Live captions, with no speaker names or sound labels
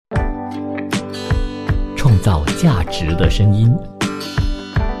造价值的声音。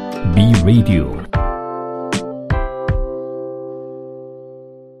Be Radio。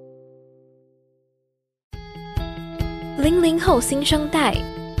00后新生代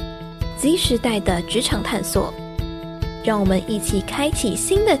Z时代的职场探索，让我们一起开启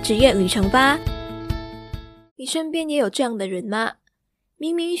新的职业旅程吧。你身边也有这样的人吗？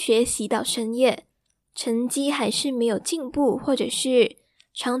明明学习到深夜，成绩还是没有进步，或者是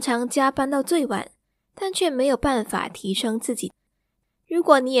常常加班到最晚，但却没有办法提升自己。如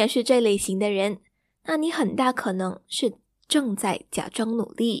果你也是这类型的人，那你很大可能是正在假装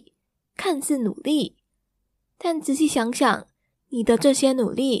努力，看似努力，但仔细想想，你的这些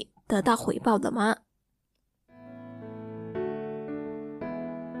努力得到回报了吗？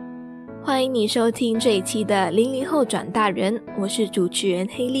欢迎你收听这一期的00后转大人，我是主持人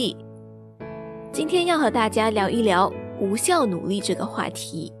黑莉。今天要和大家聊一聊无效努力这个话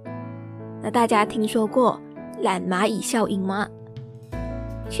题。那大家听说过懒蚂蚁效应吗？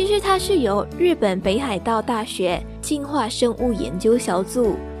其实它是由日本北海道大学进化生物研究小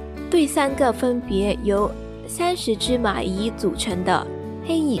组对3个分别由30只蚂蚁组成的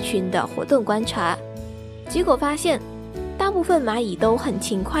黑蚁群的活动观察，结果发现大部分蚂蚁都很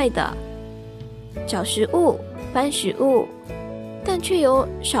勤快的找食物、搬食物，但却有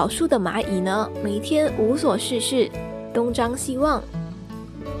少数的蚂蚁呢，每天无所事事，东张西望。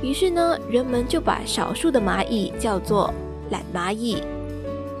于是呢，人们就把少数的蚂蚁叫做懒蚂蚁。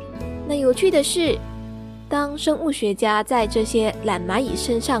那有趣的是，当生物学家在这些懒蚂蚁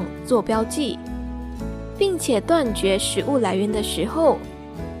身上做标记，并且断绝食物来源的时候，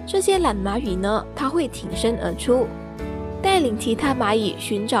这些懒蚂蚁呢，它会挺身而出，带领其他蚂蚁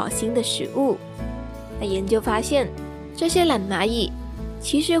寻找新的食物。那研究发现，这些懒蚂蚁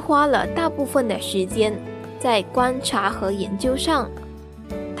其实花了大部分的时间在观察和研究上，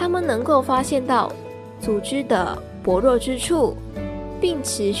它们能够发现到组织的薄弱之处，并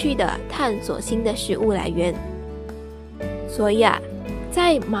持续的探索新的食物来源。所以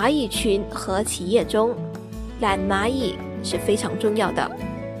在蚂蚁群和企业中，懒蚂蚁是非常重要的，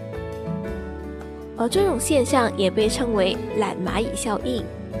而这种现象也被称为懒蚂蚁效应。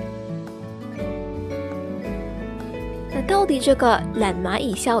那到底这个懒蚂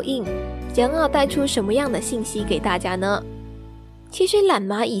蚁效应将要带出什么样的信息给大家呢？其实懒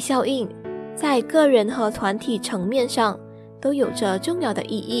蚂蚁效应在个人和团体层面上都有着重要的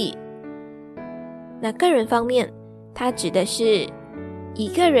意义。那个人方面，它指的是一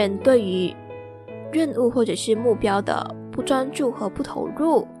个人对于任务或者是目标的不专注和不投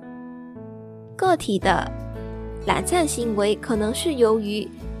入。个体的懒散行为可能是由于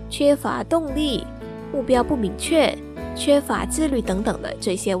缺乏动力、目标不明确、缺乏自律等等的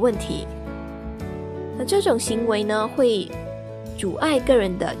这些问题。那这种行为呢，会阻碍个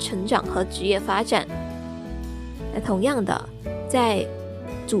人的成长和职业发展。那同样的，在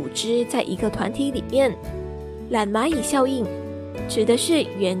组织，在一个团体里面，懒蚂蚁效应指的是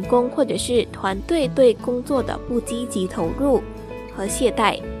员工或者是团队对工作的不积极投入和懈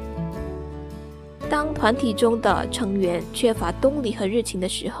怠。当团体中的成员缺乏动力和热情的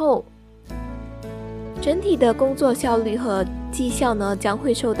时候，整体的工作效率和绩效呢，将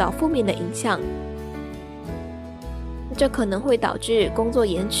会受到负面的影响。这可能会导致工作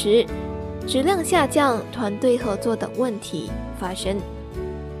延迟、质量下降、团队合作等问题发生。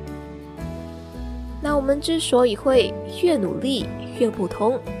那我们之所以会越努力越普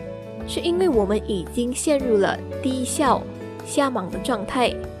通，是因为我们已经陷入了低效、瞎忙的状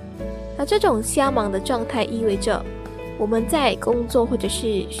态。那这种瞎忙的状态意味着我们在工作或者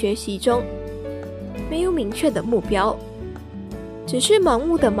是学习中没有明确的目标，只是盲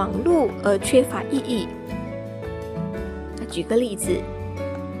目的忙碌而缺乏意义。举个例子，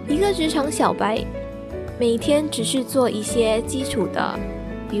一个职场小白每天只是做一些基础的，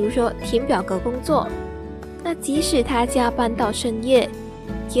比如说填表格工作，那即使他加班到深夜，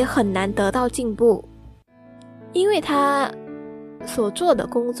也很难得到进步，因为他所做的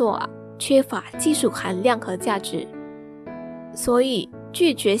工作缺乏技术含量和价值。所以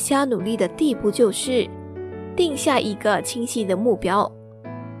拒绝瞎努力的第一步就是定下一个清晰的目标。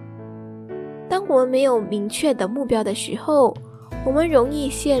当我们没有明确的目标的时候，我们容易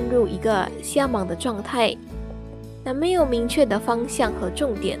陷入一个瞎忙的状态。那没有明确的方向和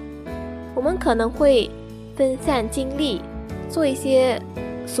重点，我们可能会分散精力，做一些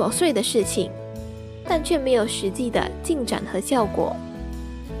琐碎的事情，但却没有实际的进展和效果。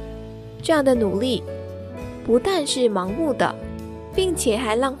这样的努力不但是盲目的，并且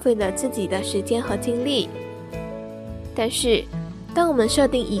还浪费了自己的时间和精力。但是当我们设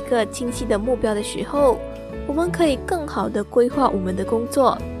定一个清晰的目标的时候，我们可以更好地规划我们的工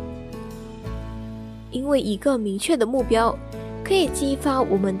作。因为一个明确的目标可以激发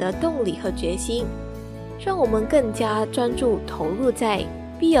我们的动力和决心，让我们更加专注投入在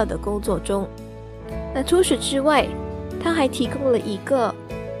必要的工作中。那除此之外，它还提供了一个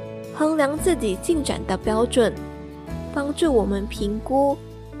衡量自己进展的标准，帮助我们评估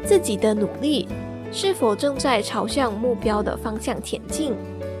自己的努力是否正在朝向目标的方向前进。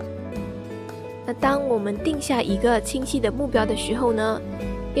那当我们定下一个清晰的目标的时候呢，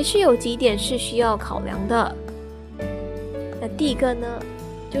也是有几点是需要考量的。那第一个呢，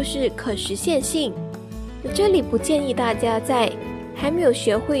就是可实现性。这里不建议大家在还没有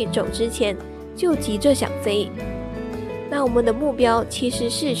学会走之前就急着想飞。那我们的目标其实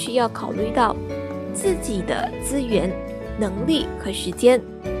是需要考虑到自己的资源、能力和时间，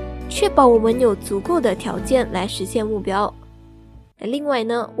确保我们有足够的条件来实现目标。另外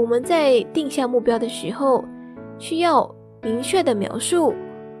呢，我们在定下目标的时候，需要明确的描述，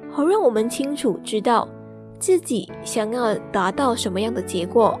好让我们清楚知道自己想要达到什么样的结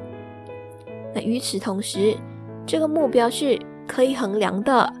果。那与此同时，这个目标是可以衡量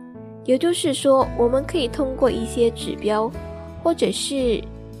的，也就是说，我们可以通过一些指标或者是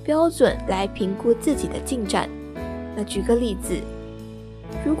标准来评估自己的进展。那举个例子，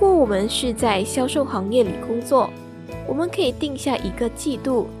如果我们是在销售行业里工作，我们可以定下一个季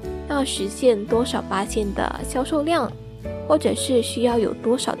度要实现多少%的销售量，或者是需要有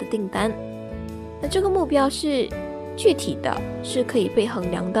多少的订单。那这个目标是具体的，是可以被衡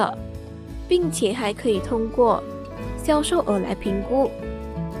量的，并且还可以通过销售额来评估。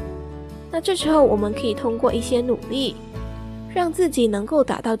那这时候我们可以通过一些努力，让自己能够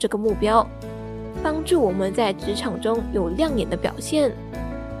达到这个目标，帮助我们在职场中有亮眼的表现。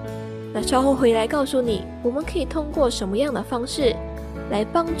那稍后回来告诉你，我们可以通过什么样的方式来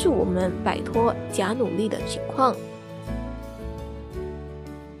帮助我们摆脱假努力的情况。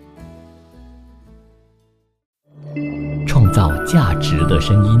创造价值的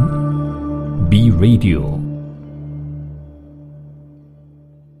声音 B Radio。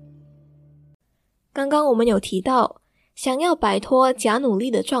 刚刚我们有提到，想要摆脱假努力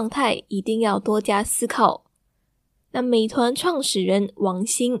的状态，一定要多加思考。那美团创始人王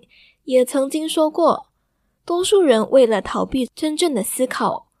兴也曾经说过，多数人为了逃避真正的思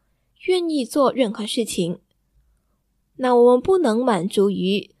考，愿意做任何事情。那我们不能满足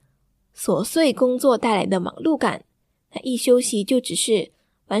于琐碎工作带来的忙碌感，那一休息就只是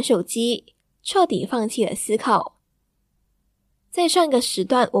玩手机，彻底放弃了思考。在上一个时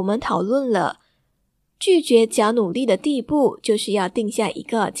段，我们讨论了拒绝假努力的第一步，就是要定下一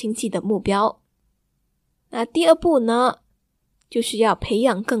个清晰的目标。那第二步呢，就是要培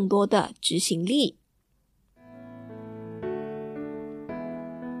养更多的执行力。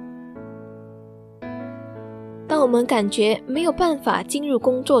当我们感觉没有办法进入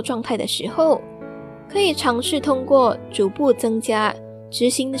工作状态的时候，可以尝试通过逐步增加执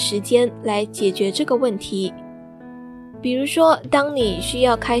行的时间来解决这个问题。比如说，当你需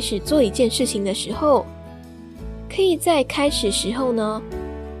要开始做一件事情的时候，可以在开始时候呢，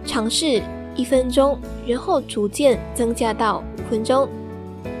尝试1分钟，然后逐渐增加到5分钟、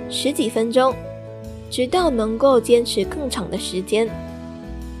10几分钟，直到能够坚持更长的时间。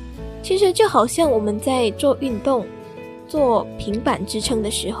其实就好像我们在做运动、做平板支撑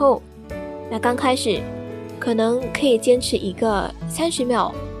的时候，那刚开始可能可以坚持一个30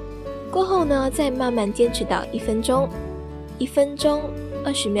秒，过后呢，再慢慢坚持到1分钟、1分钟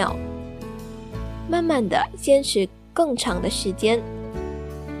20秒，慢慢的坚持更长的时间。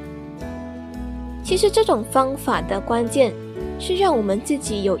其实这种方法的关键是让我们自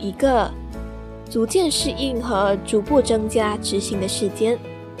己有一个逐渐适应和逐步增加执行的时间。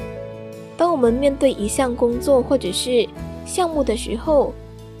当我们面对一项工作或者是项目的时候，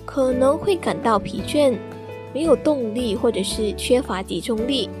可能会感到疲倦、没有动力，或者是缺乏集中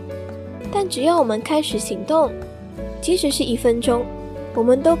力。但只要我们开始行动，即使是1分钟，我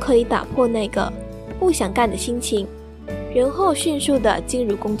们都可以打破那个不想干的心情，然后迅速的进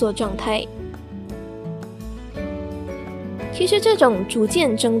入工作状态。其实这种逐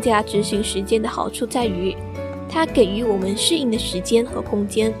渐增加执行时间的好处在于，它给予我们适应的时间和空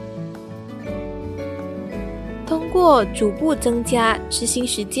间。通过逐步增加执行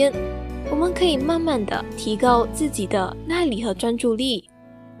时间，我们可以慢慢的提高自己的耐力和专注力，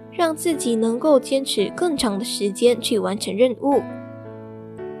让自己能够坚持更长的时间去完成任务。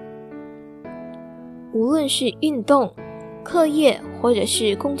无论是运动、课业或者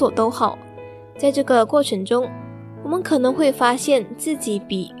是工作都好，在这个过程中，我们可能会发现自己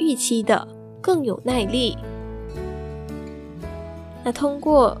比预期的更有耐力。那通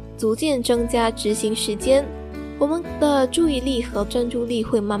过逐渐增加执行时间，我们的注意力和专注力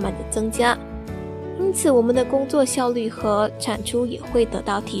会慢慢的增加，因此我们的工作效率和产出也会得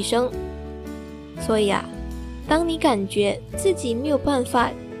到提升。所以当你感觉自己没有办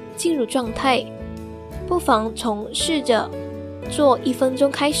法进入状态，不妨从试着做1分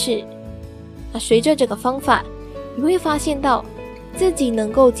钟开始。随着这个方法，你会发现到自己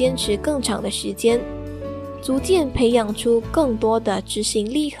能够坚持更长的时间，逐渐培养出更多的执行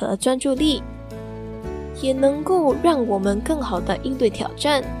力和专注力，也能够让我们更好地应对挑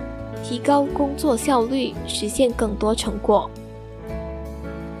战，提高工作效率，实现更多成果。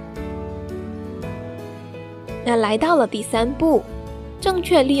那来到了第3步，正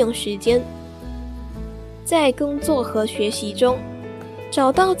确利用时间。在工作和学习中，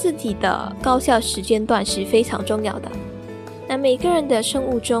找到自己的高效时间段是非常重要的。那每个人的生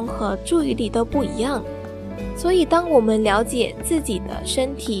物钟和注意力都不一样，所以当我们了解自己的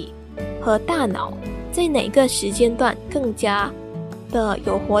身体和大脑在哪个时间段更加的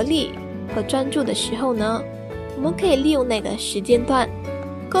有活力和专注的时候呢，我们可以利用那个时间段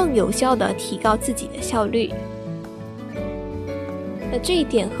更有效地提高自己的效率。那这一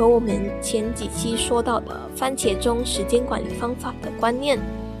点和我们前几期说到的番茄钟时间管理方法的观念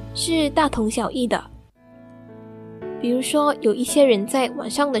是大同小异的。比如说，有一些人在晚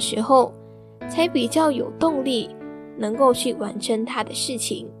上的时候才比较有动力能够去完成他的事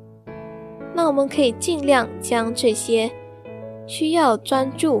情，那我们可以尽量将这些需要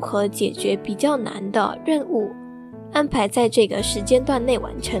专注和解决比较难的任务安排在这个时间段内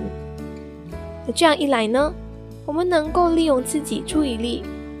完成。那这样一来呢，我们能够利用自己注意力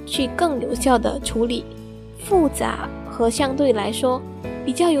去更有效地处理复杂和相对来说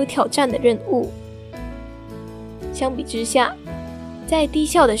比较有挑战的任务。相比之下，在低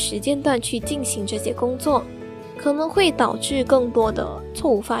效的时间段去进行这些工作，可能会导致更多的错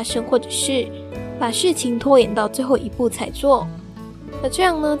误发生，或者是把事情拖延到最后一步才做。那这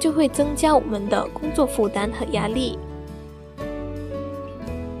样呢，就会增加我们的工作负担和压力。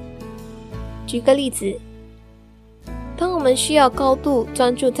举个例子，当我们需要高度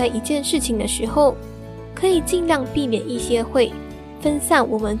专注在一件事情的时候，可以尽量避免一些会分散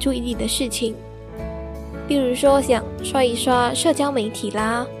我们注意力的事情。比如说想刷一刷社交媒体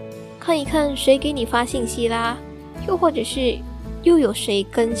啦，看一看谁给你发信息啦，又或者是又有谁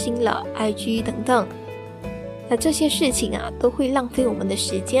更新了 IG 等等。那这些事情都会浪费我们的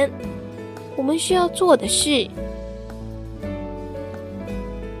时间。我们需要做的是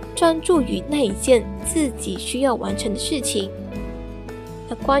专注于那一件自己需要完成的事情。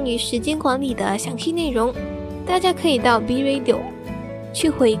那关于时间管理的详细内容，大家可以到 B Radio 去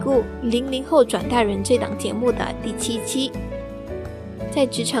回顾00后转大人这档节目的第7期，在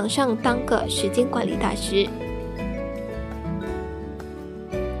职场上当个时间管理大师。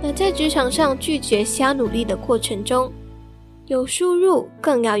那在职场上拒绝瞎努力的过程中，有输入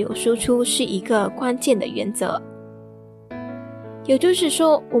更要有输出是一个关键的原则。也就是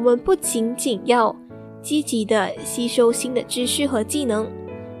说，我们不仅仅要积极的吸收新的知识和技能，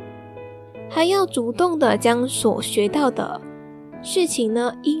还要主动的将所学到的事情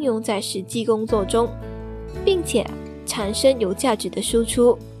呢应用在实际工作中，并且产生有价值的输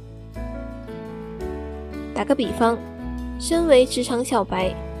出。打个比方，身为职场小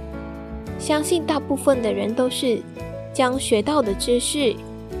白，相信大部分的人都是将学到的知识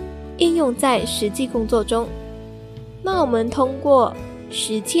应用在实际工作中。那我们通过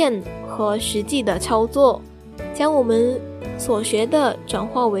实践和实际的操作，将我们所学的转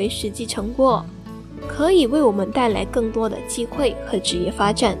化为实际成果，可以为我们带来更多的机会和职业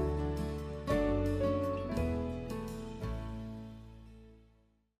发展。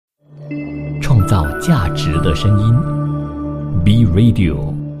创造价值的声音 B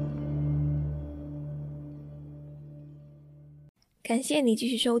Radio。 感谢你继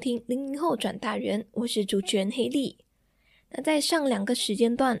续收听00后转大人，我是主持人黑莉。那在上2个时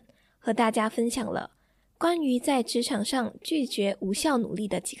间段和大家分享了关于在职场上拒绝无效努力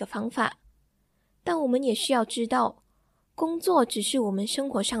的几个方法，但我们也需要知道，工作只是我们生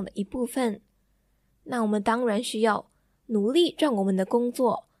活上的一部分。那我们当然需要努力让我们的工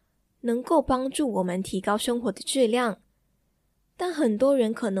作能够帮助我们提高生活的质量，但很多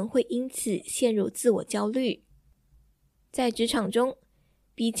人可能会因此陷入自我焦虑。在职场中，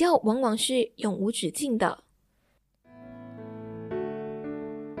比较往往是永无止境的。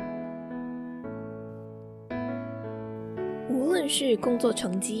无论是工作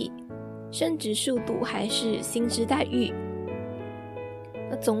成绩、升职速度还是薪资待遇，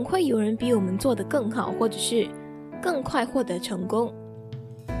总会有人比我们做得更好，或者是更快获得成功。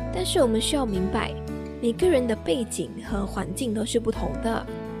但是我们需要明白，每个人的背景和环境都是不同的，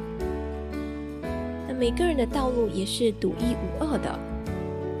每个人的道路也是独一无二的。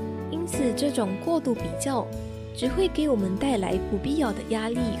因此这种过度比较只会给我们带来不必要的压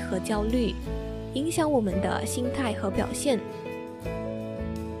力和焦虑，影响我们的心态和表现。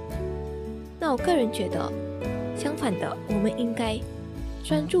那我个人觉得，相反的，我们应该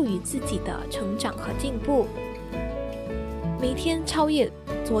专注于自己的成长和进步。每天超越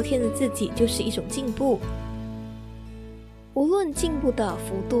昨天的自己就是一种进步。无论进步的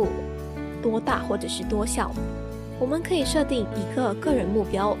幅度多大或者是多小，我们可以设定一个个人目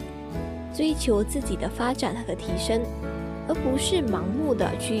标，追求自己的发展和提升，而不是盲目的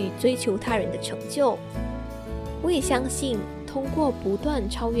去追求他人的成就。我也相信，通过不断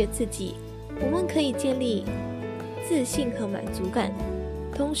超越自己，我们可以建立自信和满足感，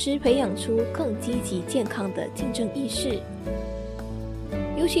同时培养出更积极健康的竞争意识。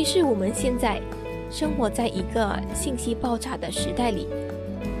尤其是我们现在生活在一个信息爆炸的时代里，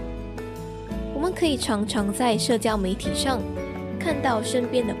我们可以常常在社交媒体上看到身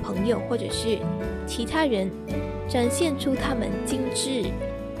边的朋友或者是其他人展现出他们精致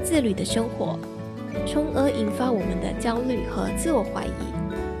自律的生活，从而引发我们的焦虑和自我怀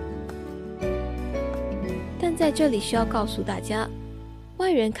疑。但在这里需要告诉大家，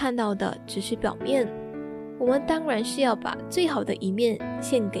外人看到的只是表面，我们当然是要把最好的一面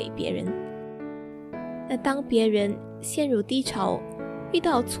献给别人。那当别人陷入低潮，遇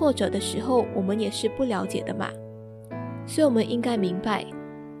到挫折的时候，我们也是不了解的嘛。所以我们应该明白，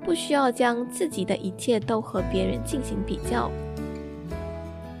不需要将自己的一切都和别人进行比较。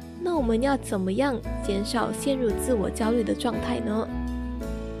那我们要怎么样减少陷入自我焦虑的状态呢？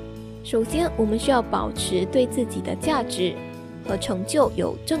首先，我们需要保持对自己的价值和成就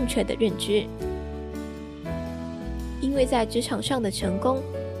有正确的认知。因为在职场上的成功，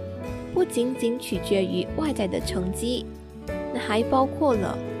不仅仅取决于外在的成绩，那还包括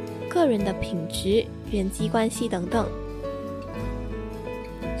了个人的品质、人际关系等等。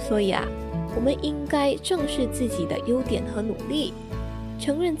所以我们应该正视自己的优点和努力，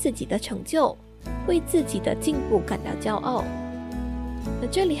承认自己的成就，为自己的进步感到骄傲。那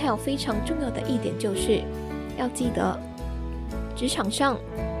这里还有非常重要的一点，就是要记得，职场上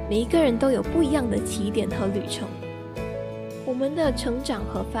每一个人都有不一样的起点和旅程。我们的成长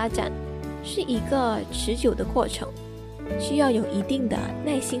和发展是一个持久的过程，需要有一定的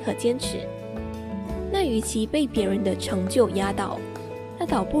耐心和坚持。那与其被别人的成就压倒，那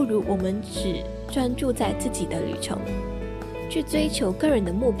倒不如我们只专注在自己的旅程，去追求个人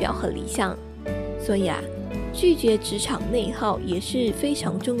的目标和理想。所以拒绝职场内耗也是非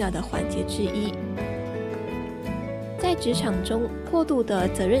常重要的环节之一。在职场中，过度的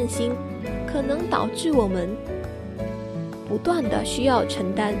责任心可能导致我们不断的需要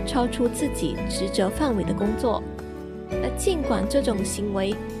承担超出自己职责范围的工作。那尽管这种行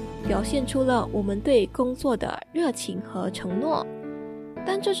为表现出了我们对工作的热情和承诺，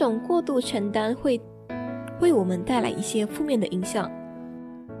但这种过度承担会为我们带来一些负面的影响。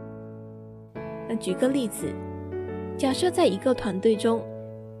那举个例子，假设在一个团队中，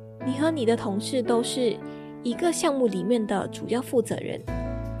你和你的同事都是一个项目里面的主要负责人。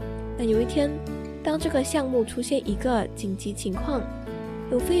那有一天，当这个项目出现一个紧急情况，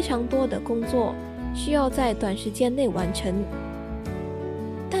有非常多的工作需要在短时间内完成，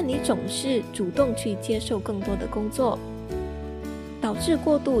但你总是主动去接受更多的工作，导致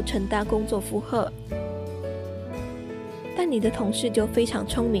过度承担工作负荷。但你的同事就非常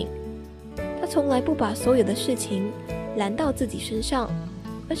聪明，他从来不把所有的事情揽到自己身上，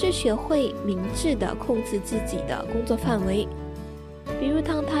而是学会明智地控制自己的工作范围。比如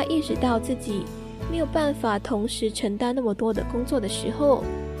当他意识到自己没有办法同时承担那么多的工作的时候，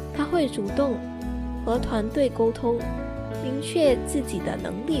他会主动和团队沟通，明确自己的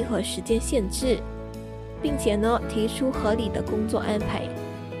能力和时间限制，并且提出合理的工作安排。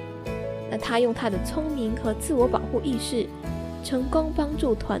那他用他的聪明和自我保护意识，成功帮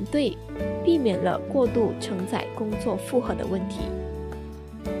助团队避免了过度承载工作负荷的问题。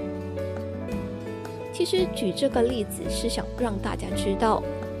其实举这个例子是想让大家知道，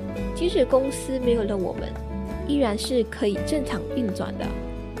即使公司没有了我们，依然是可以正常运转的。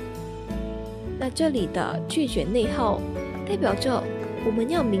那这里的拒绝内耗，代表着我们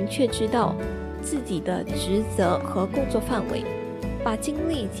要明确知道自己的职责和工作范围，把精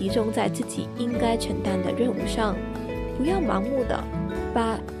力集中在自己应该承担的任务上，不要盲目的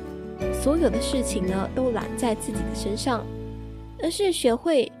把所有的事情都揽在自己的身上，而是学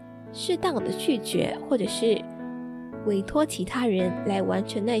会适当的拒绝，或者是委托其他人来完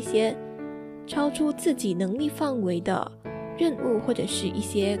成那些超出自己能力范围的任务，或者是一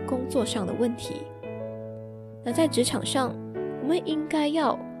些工作上的问题。那在职场上，我们应该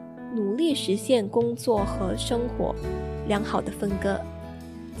要努力实现工作和生活良好的分割，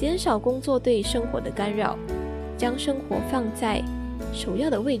减少工作对生活的干扰，将生活放在首要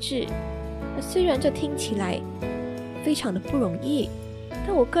的位置。虽然这听起来非常的不容易，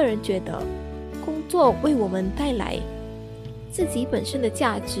但我个人觉得工作为我们带来自己本身的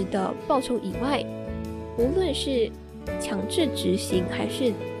价值的报酬以外，无论是强制执行还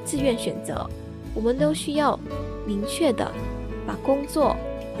是自愿选择，我们都需要明确的把工作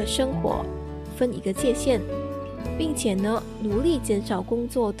和生活分一个界限，并且呢，努力减少工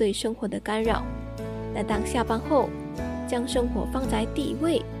作对生活的干扰。那当下班后，将生活放在第一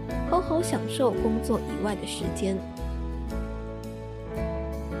位，好好享受工作以外的时间。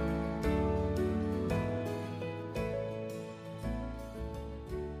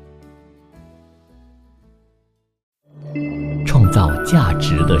创造价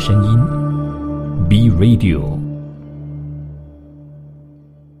值的声音 ，Be Radio。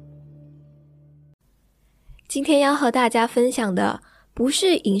今天要和大家分享的不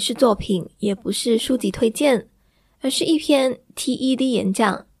是影视作品，也不是书籍推荐，而是一篇 TED 演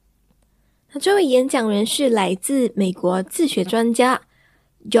讲。那这位演讲人是来自美国自学专家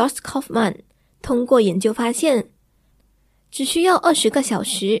Josh Kaufman， 通过研究发现，只需要20个小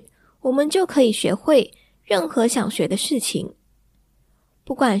时，我们就可以学会任何想学的事情。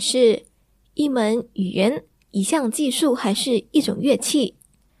不管是一门语言、一项技术，还是一种乐器，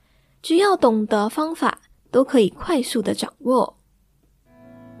只要懂得方法，都可以快速的掌握。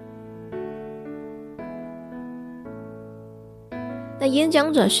那演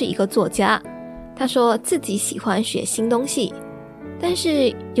讲者是一个作家，他说自己喜欢学新东西，但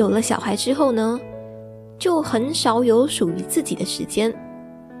是有了小孩之后呢，就很少有属于自己的时间。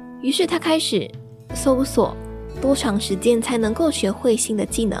于是他开始搜索多长时间才能够学会新的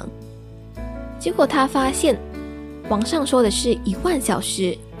技能。结果他发现网上说的是10000小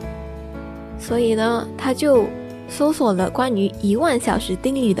时，所以呢，他就搜索了关于10000小时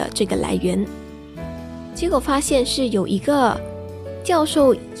定律的这个来源。结果发现是有一个教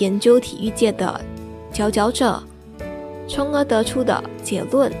授研究体育界的佼佼者，从而得出的结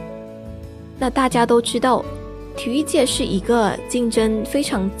论。那大家都知道，体育界是一个竞争非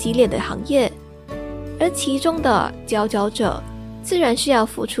常激烈的行业，而其中的佼佼者自然是要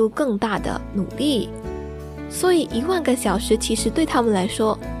付出更大的努力，所以10000个小时其实对他们来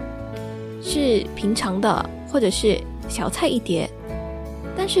说是平常的，或者是小菜一碟。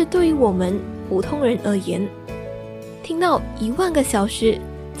但是对于我们普通人而言，听到10000个小时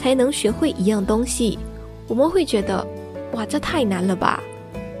才能学会一样东西，我们会觉得哇，这太难了吧，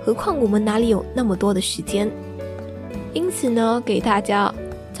何况我们哪里有那么多的时间。因此呢，给大家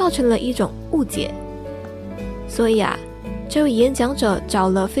造成了一种误解。所以这位演讲者找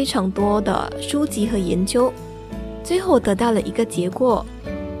了非常多的书籍和研究，最后得到了一个结果。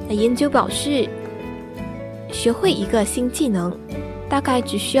研究表示，学会一个新技能大概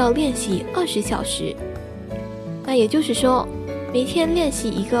只需要练习20小时。那也就是说，每天练习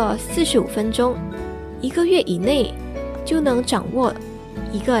一个45分钟，1个月以内就能掌握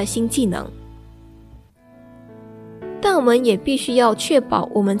一个新技能。但我们也必须要确保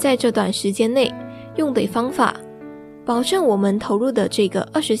我们在这段时间内用对方法，保证我们投入的这个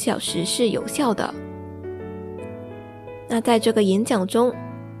20小时是有效的。那在这个演讲中，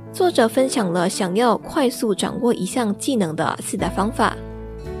作者分享了想要快速掌握一项技能的4大方法。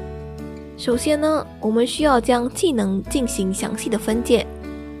首先呢，我们需要将技能进行详细的分解。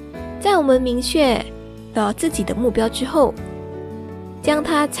在我们明确了自己的目标之后，将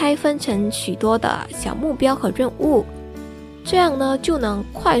它拆分成许多的小目标和任务，这样呢，就能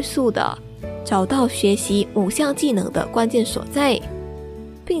快速的找到学习某项技能的关键所在，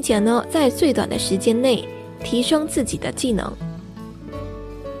并且呢，在最短的时间内提升自己的技能。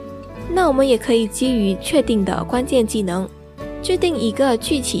那我们也可以基于确定的关键技能，制定一个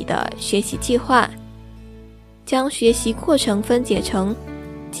具体的学习计划，将学习过程分解成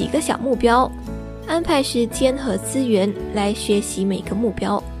几个小目标，安排时间和资源来学习每个目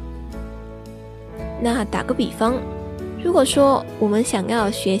标。那打个比方，如果说我们想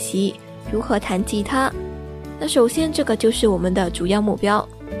要学习如何弹吉他，那首先这个就是我们的主要目标。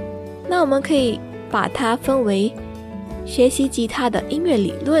那我们可以把它分为学习吉他的音乐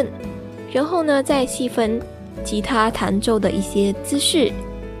理论，然后呢，再细分吉他弹奏的一些姿势、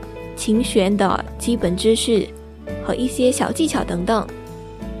琴弦的基本知识和一些小技巧等等。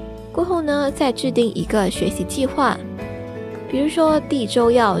过后呢，再制定一个学习计划，比如说第1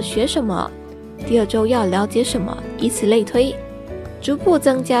周要学什么，第2周要了解什么，以此类推，逐步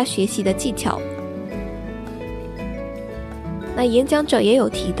增加学习的技巧。那演讲者也有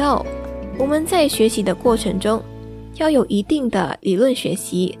提到，我们在学习的过程中要有一定的理论学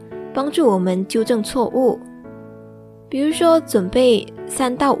习，帮助我们纠正错误。比如说准备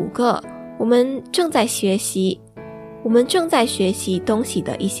3到5个我们正在学习东西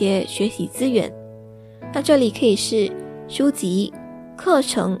的一些学习资源。那这里可以是书籍、课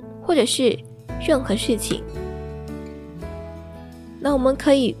程，或者是任何事情。那我们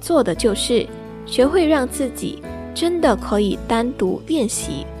可以做的就是学会让自己真的可以单独练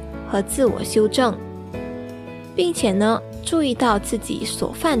习和自我修正，并且呢，注意到自己所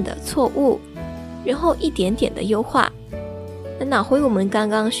犯的错误，然后一点点的优化。那拿回我们刚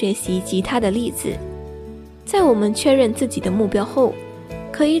刚学习吉他的例子，在我们确认自己的目标后，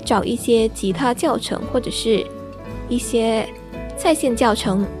可以找一些吉他教程，或者是一些在线教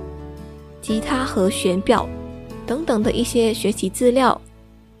程、吉他和弦表等等的一些学习资料。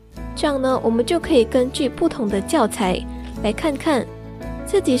这样呢，我们就可以根据不同的教材来看看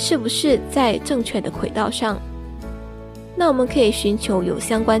自己是不是在正确的轨道上。那我们可以寻求有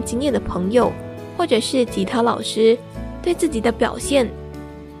相关经验的朋友，或者是吉他老师，对自己的表现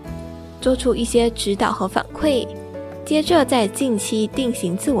做出一些指导和反馈，接着在近期进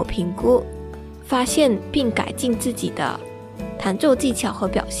行自我评估，发现并改进自己的弹奏技巧和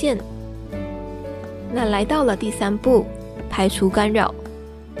表现。那来到了第3步，排除干扰，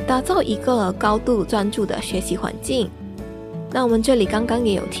打造一个高度专注的学习环境。那我们这里刚刚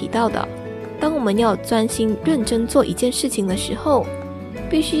也有提到的，当我们要专心认真做一件事情的时候，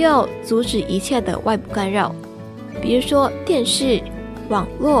必须要阻止一切的外部干扰，比如说电视、网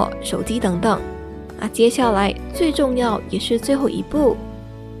络、手机等等。接下来最重要也是最后一步，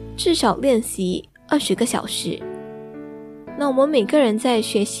至少练习20个小时。那我们每个人在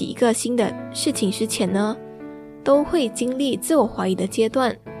学习一个新的事情之前呢，都会经历自我怀疑的阶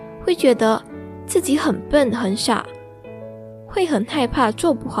段，会觉得自己很笨很傻，会很害怕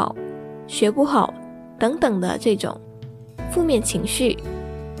做不好、学不好等等的这种负面情绪。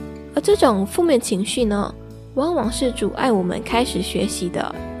而这种负面情绪呢，往往是阻碍我们开始学习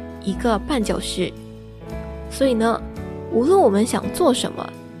的一个绊脚石。所以呢，无论我们想做什么，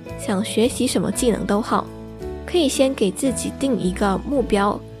想学习什么技能都好，可以先给自己定一个目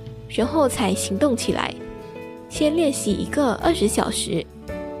标，然后才行动起来。先练习一个20小时。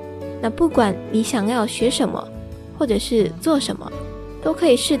那不管你想要学什么，或者是做什么，都可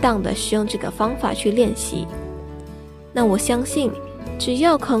以适当的使用这个方法去练习。那我相信，只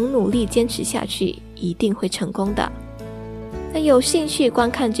要肯努力坚持下去，一定会成功的。那有兴趣观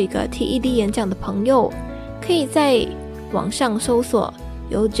看这个 TED 演讲的朋友，可以在网上搜索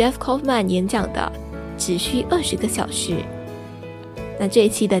由 Jeff Kaufman 演讲的只需20个小时。那这一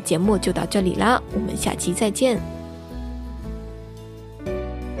期的节目就到这里啦，我们下期再见。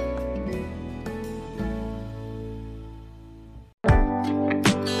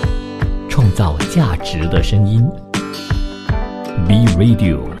创造价值的声音 B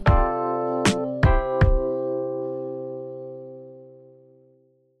Radio。